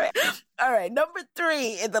 It's all right. All right. Number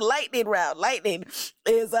 3 in the lightning round. Lightning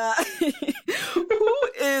is who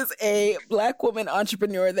is a Black woman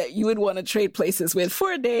entrepreneur that you would want to trade places with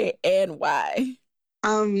for a day, and why?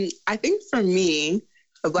 I think for me,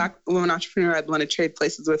 a Black woman entrepreneur I'd want to trade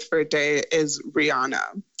places with for a day is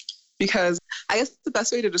Rihanna. Because I guess the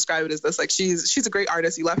best way to describe it is this, like she's a great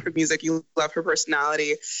artist. You love her music, you love her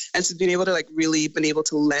personality. And she's been able to like really been able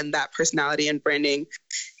to lend that personality and branding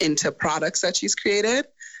into products that she's created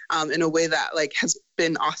in a way that like has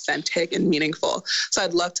been authentic and meaningful. So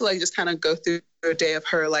I'd love to like just kind of go through a day of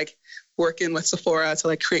her like working with Sephora to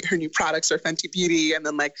like create her new products or Fenty Beauty, and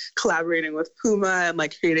then like collaborating with Puma and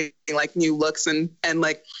like creating like new looks and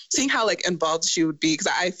like seeing how like involved she would be, because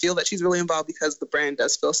I feel that she's really involved because the brand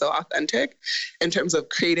does feel so authentic in terms of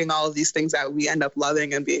creating all of these things that we end up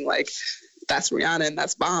loving and being like, that's Rihanna and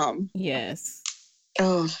that's bomb. Yes.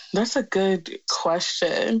 Oh, that's a good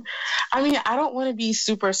question. I mean, I don't want to be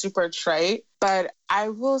super, super trite, but I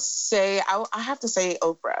will say, I have to say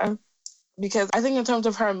Oprah. Because I think in terms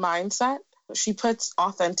of her mindset, she puts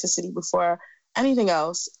authenticity before anything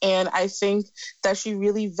else. And I think that she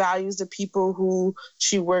really values the people who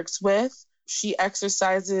she works with. She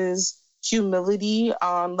exercises humility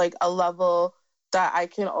on like a level that I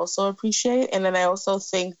can also appreciate. And then I also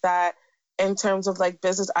think that in terms of like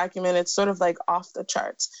business acumen, it's sort of like off the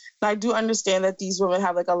charts. And I do understand that these women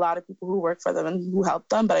have like a lot of people who work for them and who help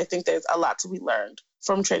them, but I think there's a lot to be learned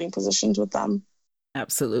from trading positions with them.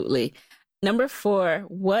 Absolutely. Number 4,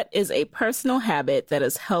 what is a personal habit that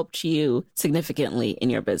has helped you significantly in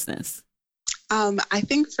your business? I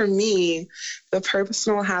think for me, the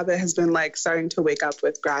personal habit has been like starting to wake up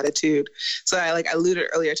with gratitude. So I like alluded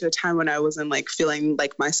earlier to a time when I wasn't like feeling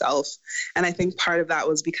like myself. And I think part of that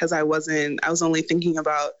was because I was only thinking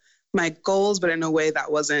about my goals, but in a way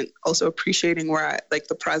that wasn't also appreciating where I like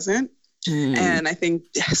the present. And I think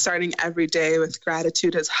starting every day with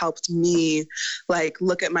gratitude has helped me like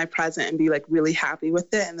look at my present and be like really happy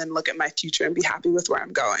with it, and then look at my future and be happy with where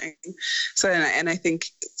I'm going. So, and I think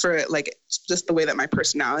for like just the way that my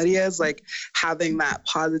personality is, like having that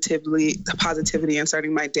positivity and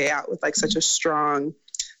starting my day out with like such a strong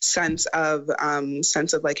sense of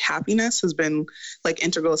like happiness has been like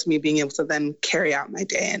integral to me being able to then carry out my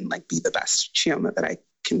day and like be the best Chioma that I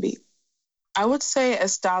can be. I would say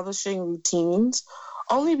establishing routines,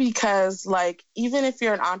 only because like even if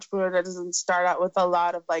you're an entrepreneur that doesn't start out with a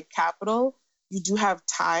lot of like capital, you do have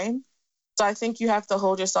time. So I think you have to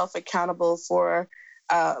hold yourself accountable for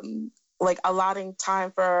like allotting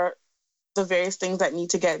time for the various things that need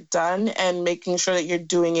to get done and making sure that you're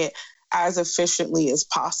doing it as efficiently as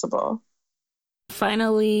possible.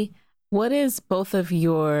 Finally, what is both of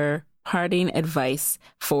your parting advice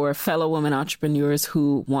for fellow women entrepreneurs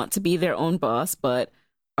who want to be their own boss but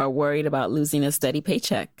are worried about losing a steady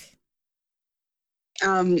paycheck?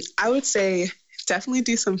 I would say definitely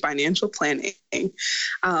do some financial planning.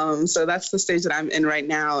 So that's the stage that I'm in right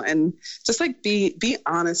now. And just like be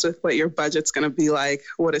honest with what your budget's going to be like,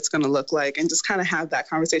 what it's going to look like, and just kind of have that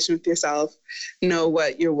conversation with yourself, know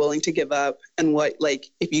what you're willing to give up and what, like,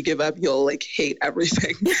 if you give up, you'll like hate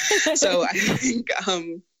everything. So I think,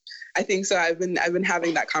 I think so. I've been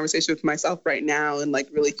having that conversation with myself right now and like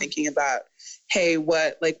really thinking about, hey,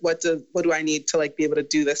 what do I need to like be able to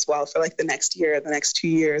do this well for like the next year, the next 2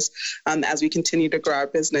 years, as we continue to grow our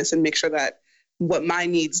business and make sure that what my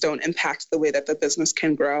needs don't impact the way that the business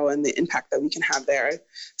can grow and the impact that we can have there.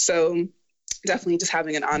 So definitely just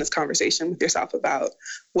having an honest conversation with yourself about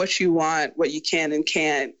what you want, what you can and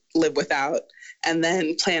can't live without, and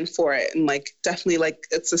then plan for it. And like, definitely like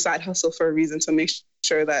it's a side hustle for a reason. So make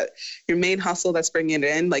sure that your main hustle that's bringing it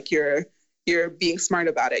in, like you're being smart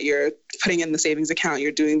about it. You're putting in the savings account,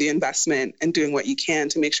 you're doing the investment and doing what you can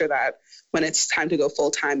to make sure that when it's time to go full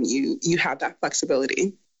time, you have that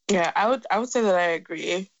flexibility. Yeah, I would say that I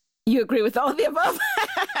agree. You agree with all of the above?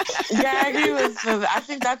 Yeah, I agree with. I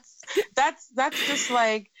think that's just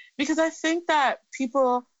like, because I think that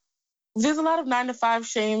there's a lot of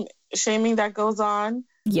 9-to-5 shaming that goes on.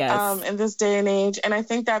 Yes. In this day and age, and I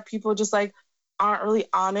think that people just like aren't really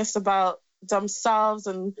honest about themselves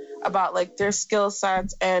and about like their skill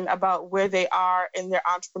sets and about where they are in their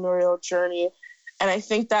entrepreneurial journey. And I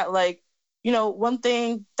think that like, you know, one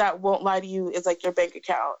thing that won't lie to you is like your bank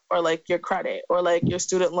account or like your credit or like your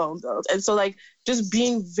student loan bills. And so like just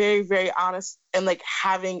being very, very honest and like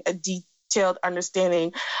having a detailed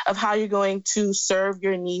understanding of how you're going to serve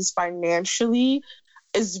your needs financially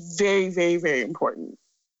is very, very, very important.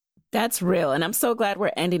 That's real. And I'm so glad we're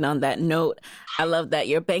ending on that note. I love that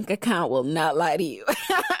your bank account will not lie to you.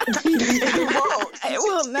 It won't. It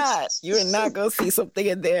will not. You're not going to see something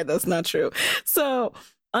in there that's not true. So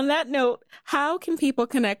on that note, how can people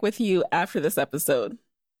connect with you after this episode?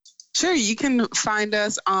 Sure. You can find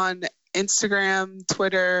us on Instagram,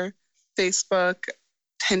 Twitter, Facebook,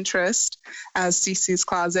 Pinterest as CC's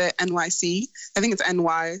Closet NYC. I think it's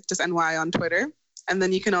NY, just NY on Twitter. And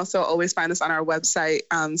then you can also always find us on our website,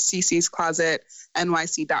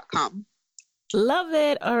 ccsclosetnyc.com. Love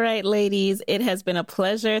it. All right, ladies, it has been a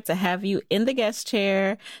pleasure to have you in the guest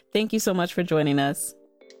chair. Thank you so much for joining us.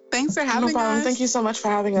 Thanks for having us. Thank you so much for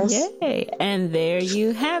having us. Yay. And there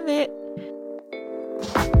you have it.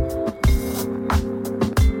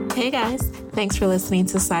 Hey guys, thanks for listening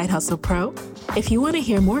to Side Hustle Pro. If you want to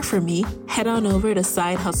hear more from me, head on over to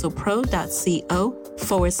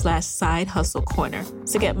sidehustlepro.co/Side Hustle Corner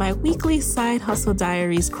to get my weekly Side Hustle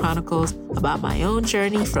Diaries chronicles about my own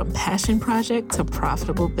journey from passion project to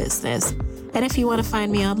profitable business. And if you want to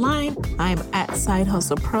find me online, I'm at Side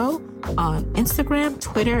Hustle Pro on Instagram,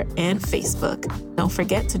 Twitter, and Facebook. Don't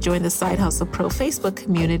forget to join the Side Hustle Pro Facebook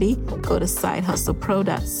community. Go to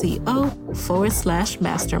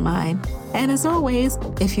sidehustlepro.co/mastermind. And as always,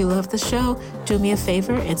 if you love the show, do me a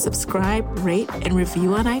favor and subscribe, rate, and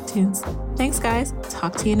review on iTunes. Thanks, guys.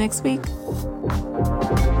 Talk to you next week.